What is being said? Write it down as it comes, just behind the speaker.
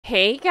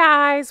Hey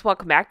guys,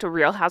 welcome back to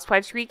Real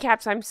Housewives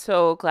Recaps. I'm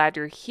so glad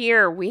you're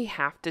here. We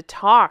have to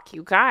talk.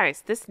 You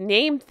guys, this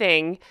name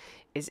thing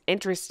is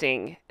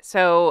interesting.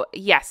 So,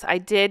 yes, I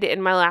did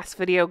in my last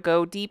video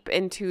go deep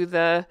into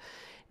the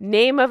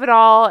name of it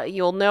all.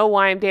 You'll know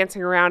why I'm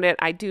dancing around it.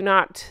 I do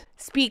not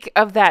speak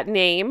of that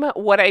name.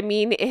 What I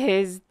mean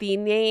is the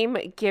name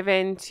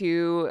given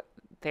to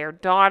their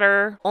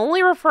daughter.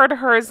 Only refer to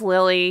her as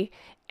Lily.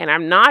 And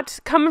I'm not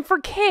coming for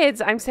kids.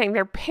 I'm saying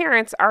their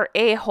parents are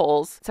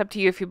a-holes. It's up to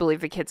you if you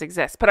believe the kids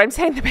exist. But I'm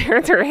saying the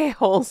parents are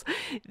a-holes.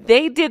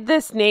 They did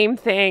this name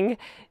thing.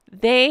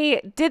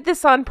 They did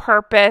this on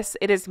purpose.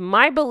 It is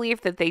my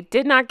belief that they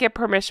did not get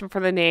permission for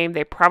the name.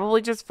 They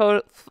probably just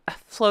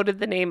floated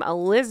the name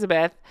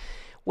Elizabeth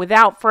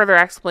without further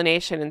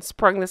explanation and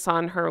sprung this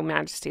on Her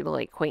Majesty the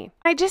late Queen.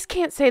 I just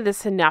can't say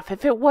this enough.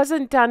 If it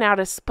wasn't done out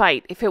of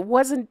spite, if it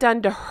wasn't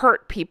done to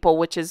hurt people,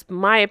 which is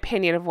my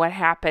opinion of what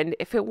happened,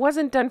 if it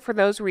wasn't done for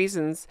those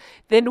reasons,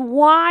 then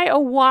why, oh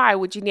why,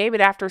 would you name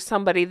it after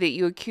somebody that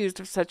you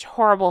accused of such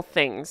horrible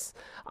things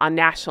on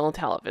national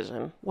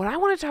television? What I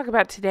want to talk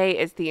about today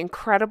is the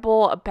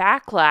incredible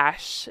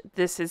backlash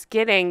this is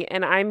getting,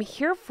 and I'm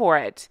here for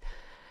it.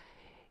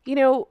 You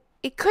know,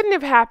 it couldn't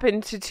have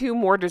happened to two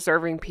more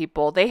deserving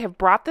people. They have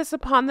brought this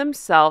upon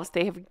themselves.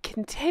 They have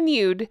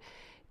continued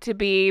to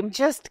be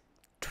just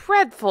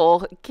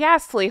dreadful,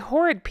 ghastly,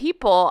 horrid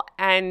people,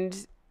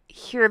 and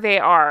here they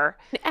are.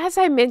 As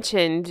I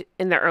mentioned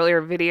in the earlier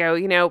video,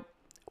 you know,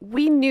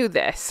 we knew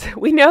this.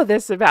 We know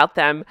this about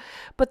them,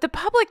 but the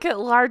public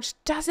at large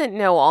doesn't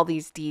know all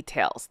these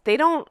details. They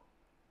don't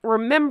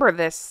remember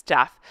this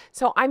stuff.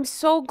 So I'm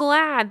so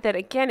glad that,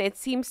 again, it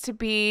seems to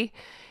be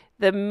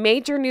the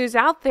major news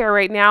out there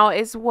right now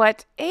is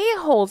what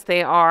a-holes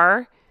they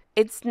are.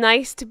 It's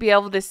nice to be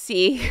able to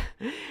see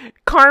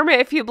karma,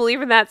 if you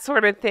believe in that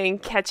sort of thing,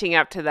 catching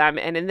up to them.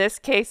 And in this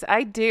case,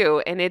 I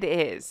do, and it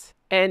is.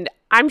 And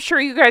I'm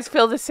sure you guys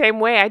feel the same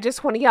way. I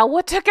just want to yell,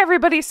 what took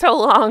everybody so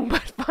long?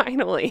 But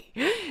finally,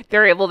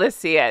 they're able to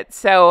see it.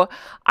 So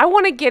I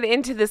want to get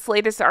into this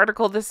latest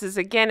article. This is,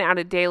 again, out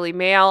of Daily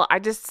Mail. I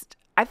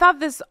thought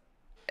this,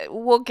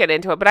 we'll get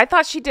into it, but I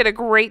thought she did a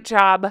great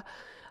job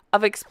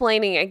of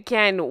explaining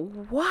again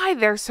why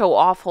they're so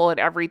awful at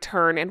every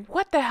turn and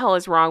what the hell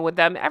is wrong with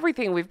them,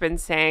 everything we've been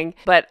saying.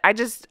 But I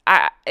just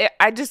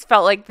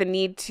felt like the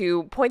need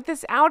to point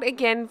this out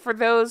again for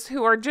those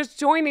who are just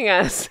joining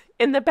us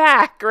in the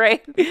back,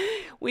 right?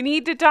 We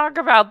need to talk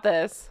about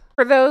this.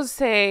 For those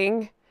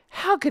saying,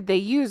 how could they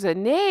use a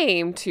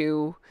name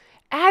to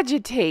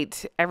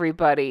agitate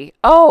everybody?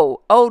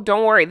 Oh,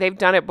 don't worry, they've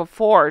done it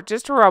before.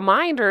 Just a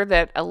reminder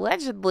that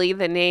allegedly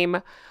the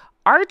name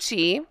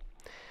Archie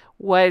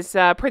was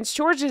Prince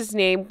George's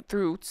name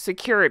through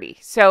security.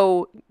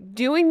 So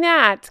doing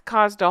that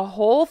caused a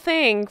whole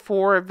thing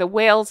for the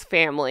Wales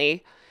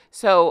family.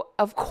 So,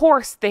 of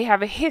course, they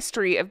have a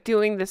history of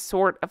doing this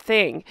sort of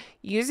thing.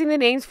 Using the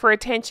names for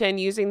attention,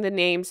 using the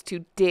names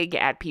to dig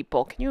at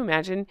people. Can you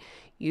imagine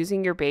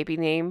using your baby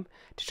name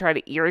to try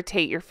to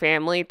irritate your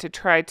family, to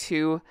try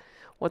to,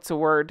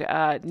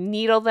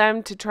 needle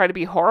them, to try to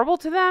be horrible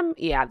to them?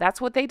 Yeah,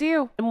 that's what they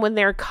do. And when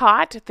they're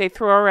caught, they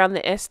throw around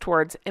the ist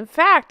words. In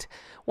fact,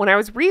 when I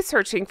was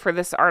researching for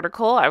this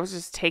article, I was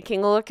just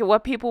taking a look at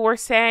what people were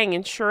saying,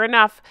 and sure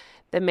enough,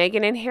 the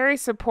Meghan and Harry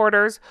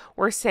supporters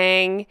were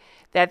saying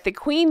that the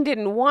Queen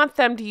didn't want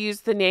them to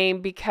use the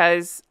name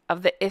because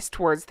of the ist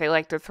words they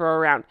like to throw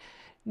around.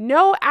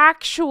 No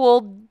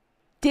actual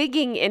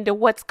digging into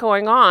what's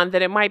going on,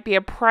 that it might be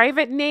a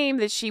private name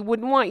that she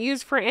wouldn't want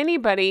used for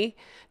anybody.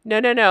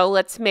 No.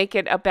 Let's make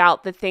it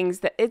about the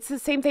things that, it's the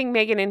same thing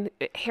Meghan and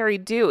Harry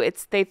do.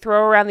 They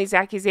throw around these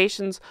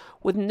accusations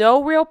with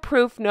no real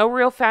proof, no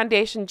real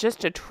foundation, just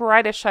to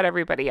try to shut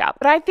everybody up.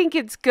 But I think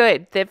it's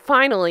good that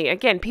finally,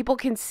 again, people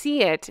can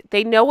see it.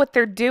 They know what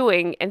they're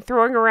doing, and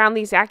throwing around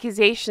these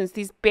accusations,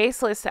 these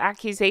baseless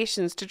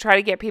accusations to try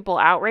to get people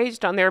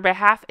outraged on their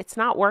behalf, it's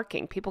not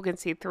working. People can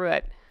see through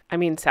it. I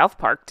mean, South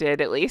Park did,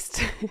 at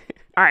least.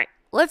 All right,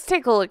 let's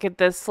take a look at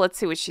this. Let's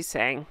see what she's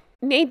saying.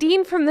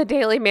 Nadine from the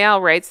Daily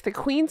Mail writes, the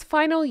Queen's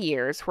final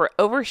years were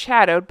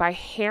overshadowed by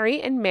Harry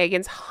and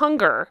Meghan's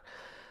hunger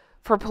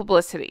for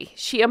publicity.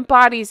 She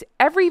embodies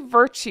every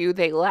virtue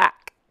they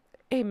lack.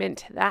 Amen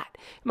to that.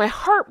 My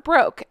heart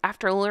broke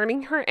after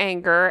learning her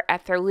anger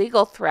at their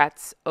legal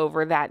threats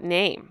over that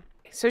name.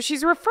 So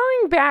she's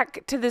referring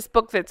back to this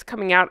book that's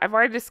coming out. I've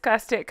already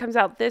discussed it. It comes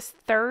out this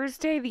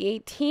Thursday, the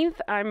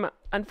 18th. I'm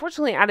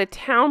unfortunately out of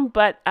town,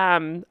 but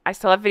I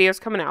still have videos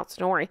coming out,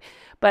 so don't worry.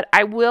 But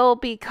I will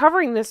be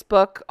covering this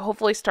book,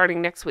 hopefully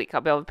starting next week.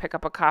 I'll be able to pick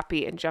up a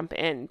copy and jump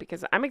in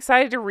because I'm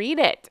excited to read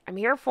it. I'm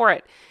here for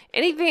it.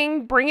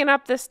 Anything bringing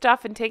up this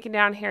stuff and taking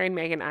down Harry and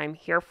Meghan, I'm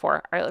here for.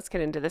 All right, let's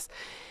get into this.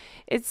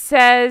 It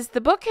says,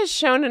 the book has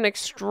shown an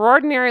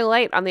extraordinary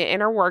light on the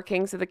inner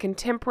workings of the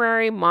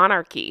contemporary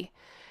monarchy.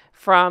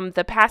 From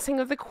the passing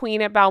of the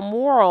Queen at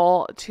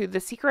Balmoral to the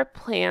secret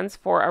plans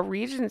for a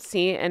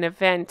regency in the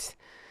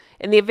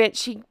event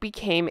she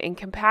became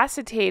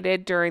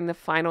incapacitated during the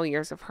final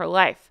years of her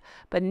life.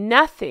 But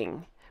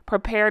nothing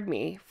prepared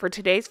me for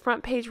today's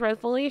front page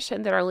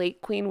revelation that our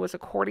late queen was,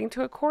 according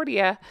to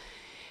Accordia,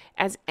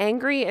 as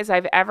angry as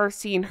I've ever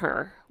seen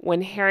her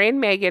when Harry and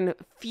Meghan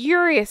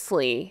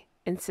furiously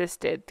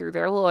insisted through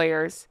their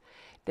lawyers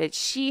that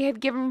she had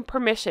given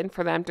permission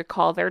for them to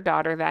call their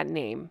daughter that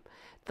name,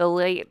 the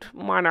late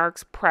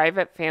monarch's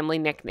private family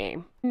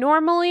nickname.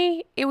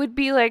 Normally, it would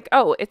be like,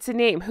 oh, it's a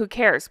name, who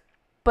cares?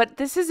 But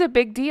this is a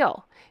big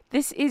deal.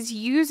 This is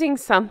using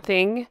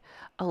something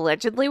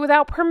allegedly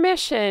without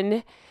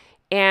permission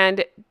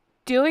and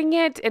doing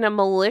it in a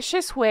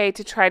malicious way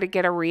to try to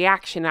get a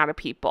reaction out of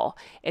people.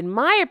 In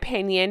my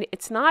opinion,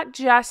 it's not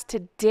just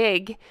to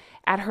dig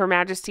at Her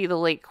Majesty the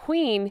late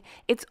Queen,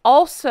 it's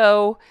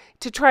also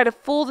to try to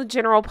fool the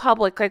general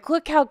public. Like,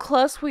 look how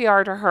close we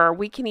are to her.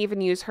 We can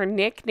even use her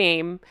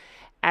nickname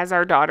as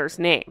our daughter's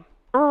name.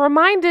 We're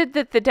reminded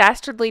that the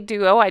dastardly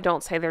duo, I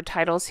don't say their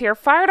titles here,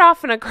 fired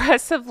off an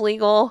aggressive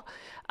legal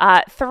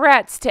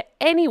threats to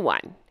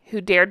anyone who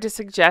dared to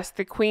suggest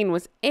the Queen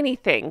was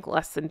anything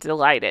less than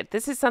delighted.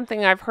 This is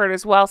something I've heard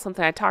as well,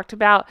 something I talked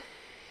about.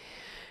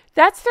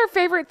 That's their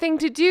favorite thing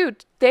to do.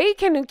 They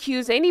can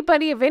accuse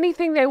anybody of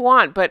anything they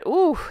want, but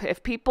ooh,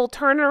 if people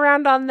turn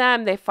around on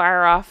them, they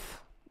fire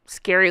off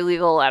scary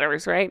legal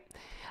letters, right?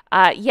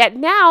 Yet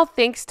now,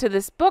 thanks to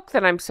this book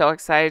that I'm so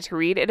excited to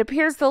read, it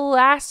appears the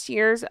last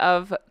years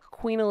of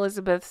Queen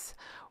Elizabeth's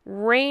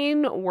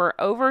reign were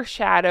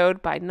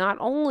overshadowed by not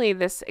only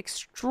this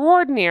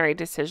extraordinary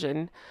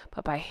decision,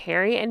 but by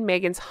Harry and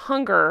Meghan's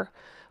hunger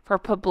for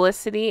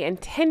publicity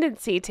and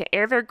tendency to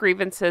air their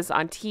grievances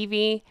on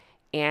TV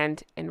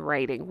and in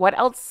writing. What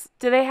else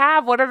do they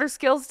have? What other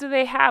skills do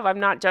they have? I'm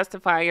not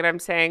justifying it. I'm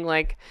saying,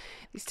 like,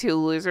 these two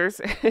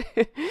losers.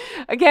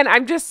 Again,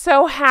 I'm just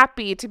so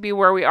happy to be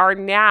where we are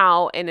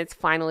now, and it's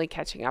finally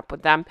catching up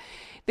with them.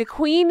 The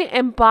Queen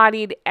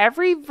embodied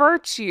every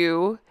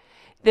virtue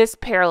this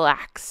pair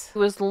lacks. She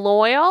was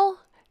loyal,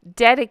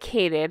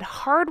 dedicated,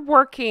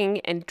 hardworking,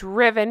 and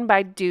driven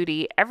by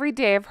duty every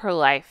day of her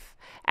life.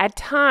 At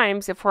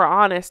times, if we're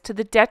honest, to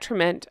the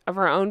detriment of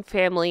her own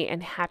family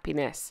and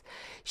happiness.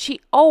 She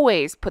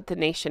always put the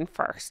nation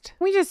first.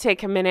 Can we just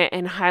take a minute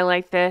and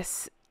highlight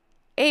this?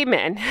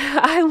 Amen.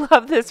 I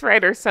love this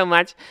writer so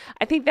much.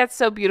 I think that's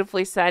so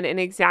beautifully said and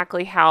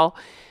exactly how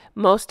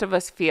most of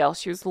us feel.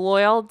 She was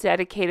loyal,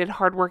 dedicated,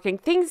 hardworking,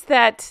 things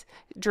that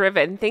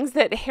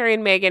Harry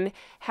and Meghan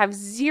have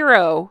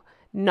zero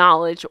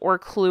knowledge or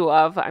clue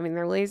of. I mean,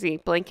 they're lazy,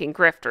 blinking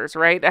grifters,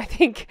 right? I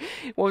think,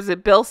 what was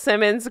it, Bill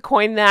Simmons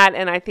coined that,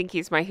 and I think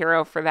he's my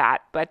hero for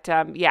that. But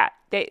yeah,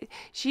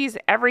 she's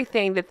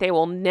everything that they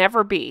will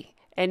never be,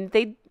 and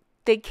they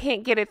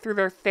can't get it through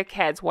their thick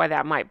heads why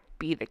that might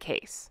be the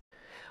case.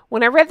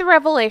 When I read the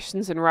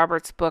revelations in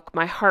Robert's book,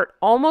 my heart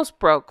almost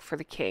broke for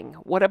the king.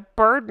 What a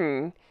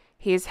burden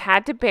he has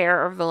had to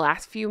bear over the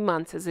last few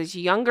months as his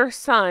younger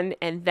son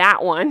and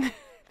that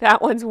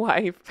one's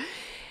wife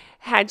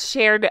had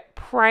shared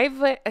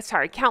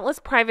countless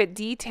private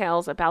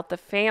details about the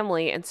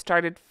family and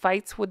started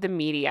fights with the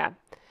media.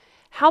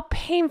 How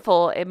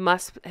painful it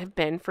must have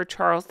been for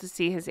Charles to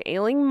see his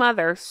ailing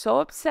mother so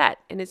upset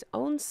in his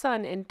own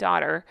son and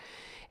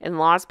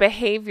daughter-in-law's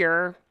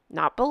behavior.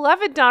 Not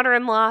beloved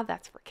daughter-in-law,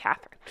 that's for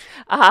Catherine.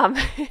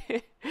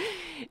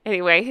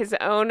 Anyway, his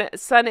own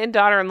son and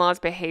daughter-in-law's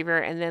behavior,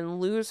 and then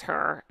lose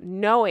her,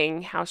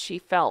 knowing how she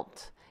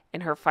felt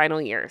in her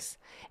final years,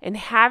 and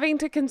having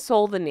to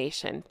console the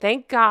nation.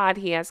 Thank God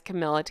he has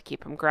Camilla to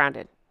keep him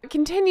grounded. It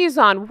continues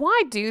on.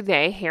 Why do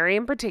they, Harry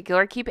in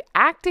particular, keep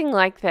acting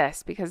like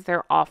this? Because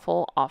they're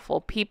awful,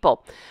 awful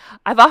people.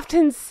 I've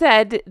often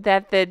said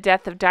that the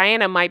death of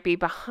Diana might be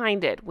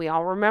behind it. We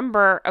all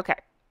remember, okay,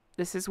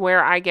 this is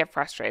where I get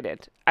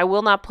frustrated. I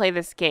will not play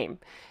this game.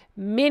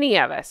 Many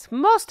of us,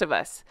 most of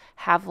us,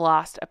 have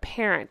lost a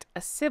parent,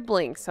 a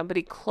sibling,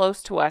 somebody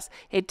close to us.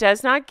 It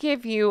does not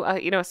give you,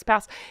 a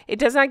spouse. It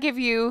does not give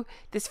you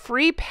this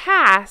free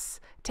pass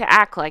to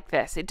act like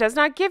this. It does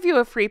not give you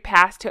a free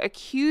pass to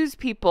accuse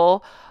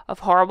people of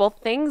horrible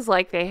things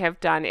like they have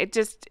done. It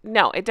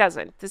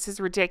doesn't. This is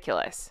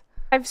ridiculous.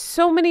 I've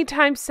so many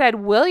times said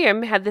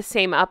William had the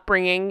same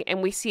upbringing,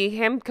 and we see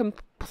him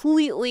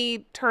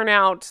completely turn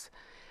out,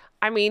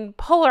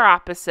 polar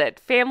opposite.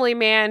 Family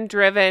man,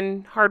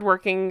 driven,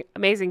 hardworking,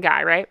 amazing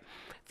guy, right?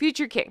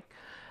 Future king.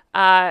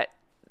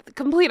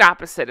 Complete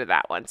opposite of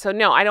that one. So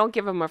no, I don't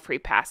give him a free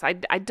pass. I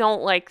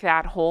don't like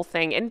that whole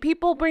thing. And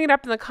people bring it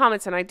up in the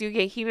comments, and I do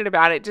get heated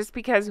about it just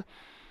because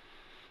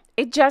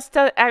it just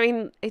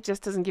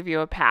doesn't give you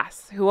a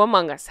pass. Who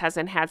among us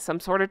hasn't had some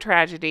sort of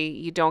tragedy?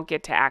 You don't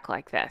get to act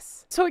like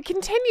this. So it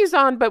continues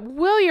on, but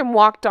William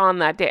walked on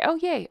that day. Oh,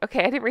 yay. Okay,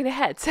 I didn't read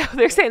ahead. So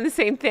they're saying the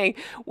same thing.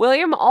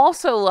 William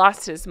also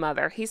lost his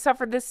mother. He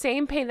suffered the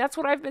same pain. That's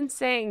what I've been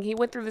saying. He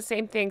went through the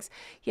same things,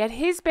 yet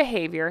his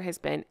behavior has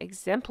been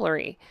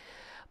exemplary.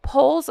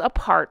 Poles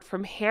apart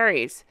from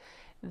Harry's.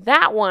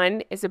 That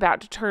one is about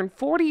to turn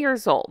 40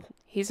 years old.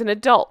 He's an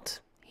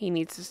adult. He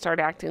needs to start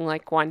acting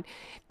like one.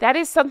 That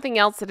is something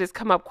else that has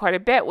come up quite a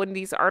bit when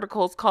these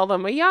articles call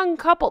them a young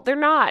couple. They're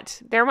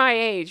not. They're my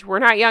age. We're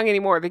not young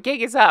anymore. The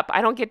gig is up.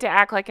 I don't get to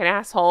act like an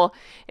asshole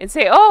and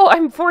say, oh,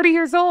 I'm 40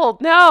 years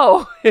old.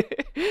 No,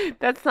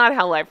 that's not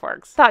how life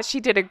works. Thought she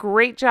did a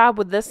great job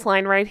with this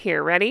line right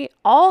here. Ready?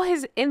 All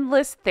his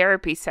endless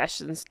therapy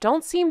sessions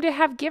don't seem to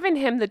have given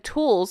him the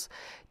tools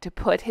to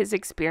put his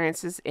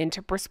experiences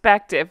into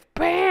perspective.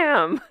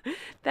 Bam!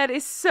 That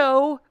is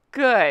so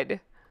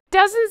good.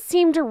 Doesn't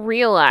seem to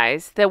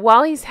realize that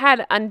while he's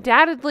had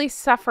undoubtedly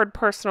suffered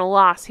personal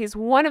loss, he's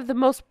one of the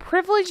most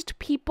privileged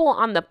people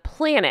on the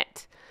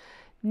planet,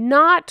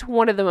 not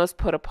one of the most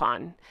put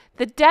upon.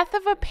 The death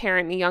of a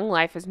parent in a young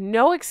life is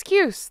no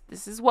excuse.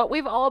 This is what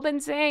we've all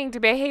been saying, to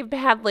behave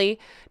badly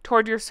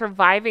toward your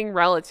surviving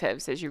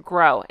relatives as you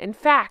grow. In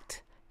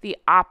fact, the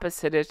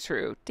opposite is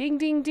true. Ding,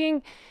 ding,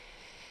 ding.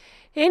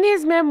 In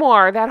his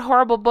memoir, that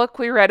horrible book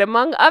we read,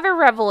 among other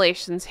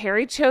revelations,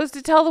 Harry chose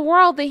to tell the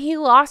world that he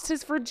lost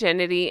his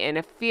virginity in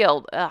a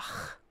field. Ugh.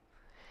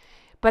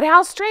 But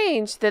how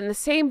strange that in the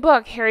same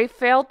book, Harry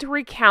failed to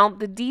recount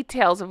the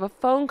details of a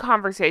phone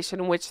conversation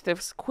in which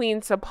the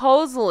Queen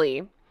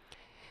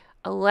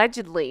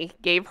allegedly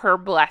gave her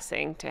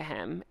blessing to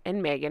him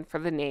and Meghan for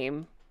the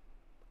name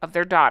of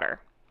their daughter.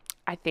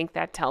 I think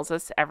that tells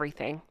us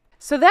everything.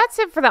 So that's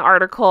it for the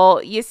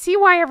article. You see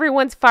why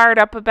everyone's fired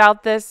up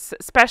about this,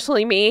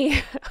 especially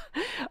me.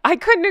 I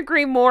couldn't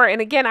agree more. And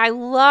again, I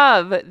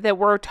love that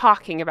we're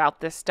talking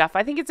about this stuff.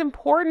 I think it's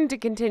important to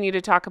continue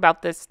to talk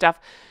about this stuff.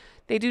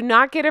 They do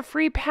not get a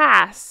free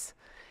pass.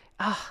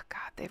 Oh,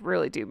 God, they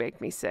really do make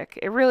me sick.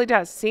 It really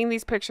does. Seeing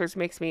these pictures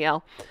makes me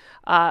ill.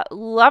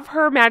 Love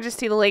Her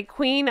Majesty the late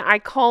Queen. I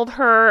called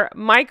her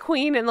my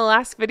queen in the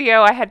last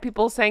video. I had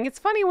people saying, it's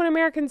funny when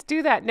Americans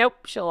do that.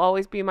 Nope, she'll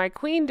always be my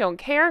queen. Don't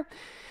care.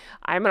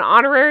 I'm an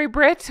honorary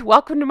Brit.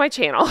 Welcome to my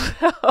channel.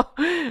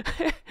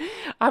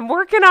 I'm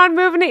working on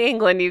moving to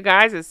England, you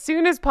guys, as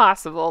soon as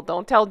possible.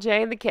 Don't tell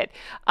Jay and the kid.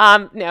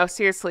 No,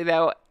 seriously,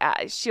 though,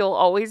 she'll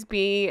always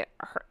be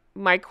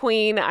my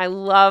queen. I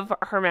love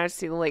Her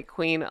Majesty the late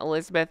Queen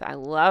Elizabeth. I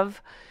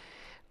love,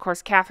 of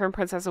course, Catherine,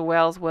 Princess of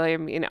Wales,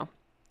 William, you know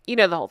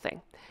the whole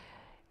thing.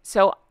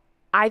 So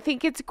I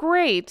think it's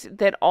great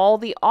that all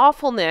the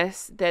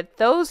awfulness that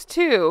those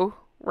two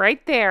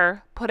right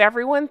there put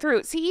everyone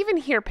through. See, even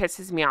here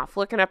pisses me off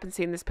looking up and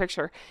seeing this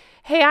picture.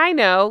 Hey, I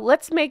know,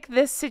 let's make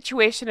this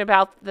situation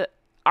about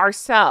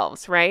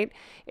ourselves, right?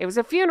 It was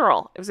a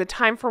funeral. It was a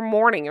time for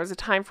mourning. It was a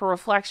time for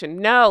reflection.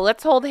 No,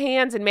 let's hold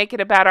hands and make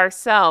it about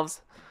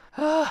ourselves.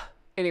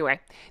 Anyway,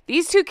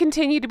 these two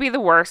continue to be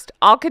the worst.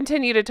 I'll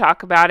continue to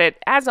talk about it.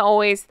 As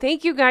always,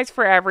 thank you guys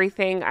for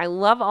everything. I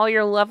love all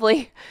your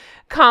lovely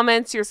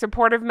comments, your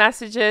supportive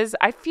messages.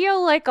 I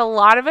feel like a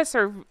lot of us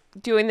are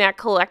doing that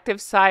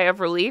collective sigh of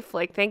relief.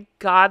 Like, thank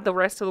God the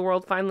rest of the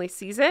world finally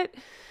sees it.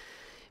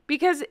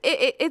 Because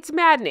it's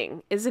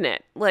maddening, isn't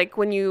it? Like,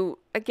 when you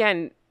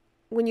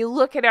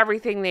look at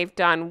everything they've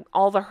done,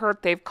 all the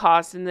hurt they've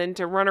caused, and then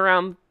to run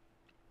around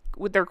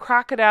with their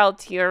crocodile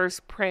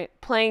tears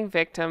playing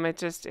victim,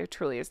 it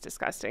truly is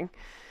disgusting.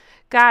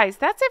 Guys,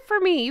 that's it for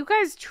me. You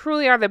guys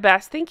truly are the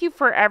best. Thank you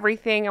for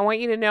everything. I want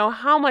you to know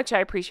how much I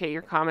appreciate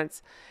your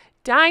comments.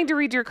 Dying to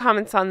read your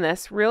comments on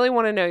this. Really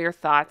want to know your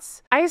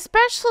thoughts. I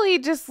especially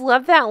just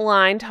love that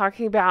line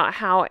talking about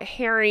how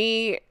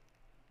Harry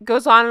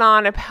goes on and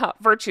on about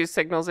virtue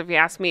signals, if you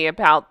ask me,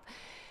 about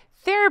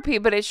therapy,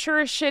 but it sure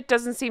as shit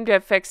doesn't seem to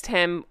have fixed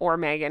him or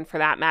Meghan for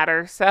that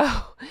matter. So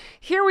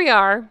here we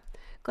are.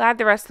 Glad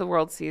the rest of the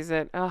world sees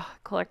it. Oh,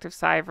 collective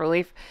sigh of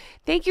relief.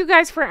 Thank you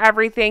guys for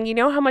everything. You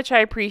know how much I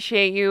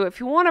appreciate you. If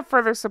you want to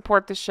further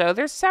support the show,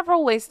 there's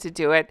several ways to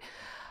do it.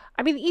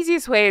 I mean, the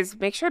easiest way is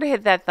make sure to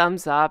hit that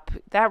thumbs up.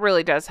 That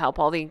really does help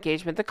all the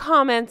engagement. The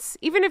comments,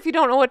 even if you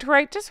don't know what to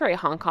write, just write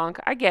honk honk.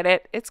 I get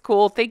it. It's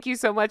cool. Thank you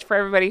so much for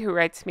everybody who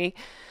writes me.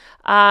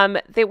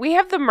 We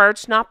have the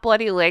merch, Not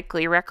Bloody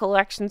Likely.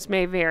 Recollections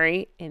may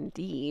vary.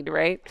 Indeed,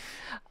 right?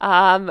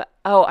 Oh,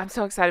 I'm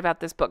so excited about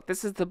this book.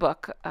 This is the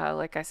book.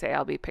 Like I say,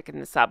 I'll be picking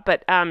this up.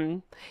 But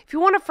if you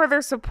want to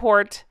further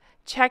support,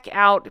 check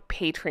out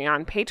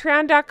Patreon.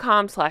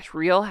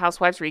 Patreon.com/Real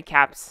Housewives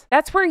Recaps.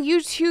 That's where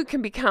you too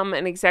can become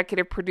an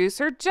executive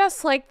producer,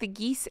 just like the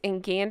geese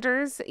and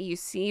ganders you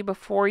see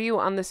before you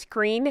on the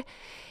screen.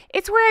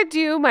 It's where I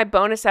do my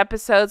bonus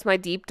episodes, my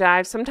deep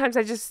dives. Sometimes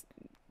I just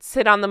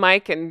sit on the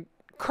mic and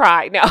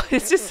cry. No,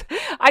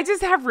 I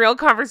just have real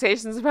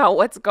conversations about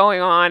what's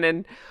going on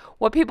and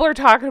what people are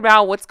talking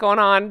about, what's going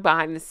on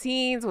behind the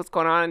scenes, what's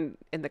going on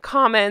in the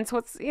comments,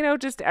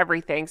 just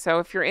everything. So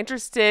if you're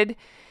interested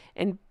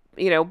in,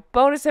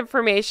 bonus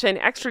information,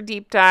 extra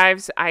deep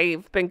dives,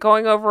 I've been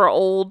going over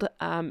old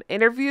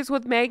interviews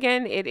with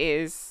Meghan. It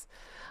is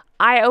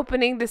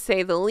eye-opening to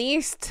say the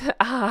least.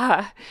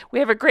 We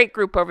have a great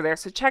group over there,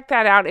 so check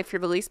that out if you're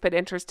the least bit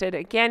interested.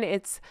 Again,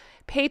 it's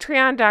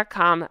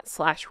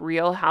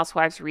patreon.com/Real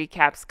Housewives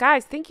Recaps.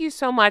 Guys, thank you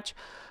so much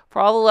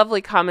for all the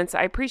lovely comments.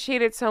 I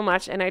appreciate it so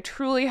much, and I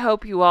truly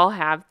hope you all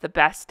have the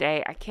best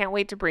day. I can't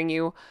wait to bring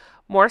you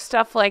more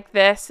stuff like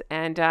this,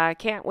 and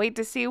can't wait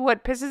to see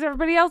what pisses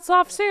everybody else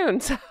off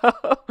soon. So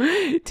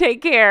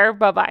take care.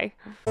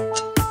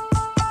 Bye-bye.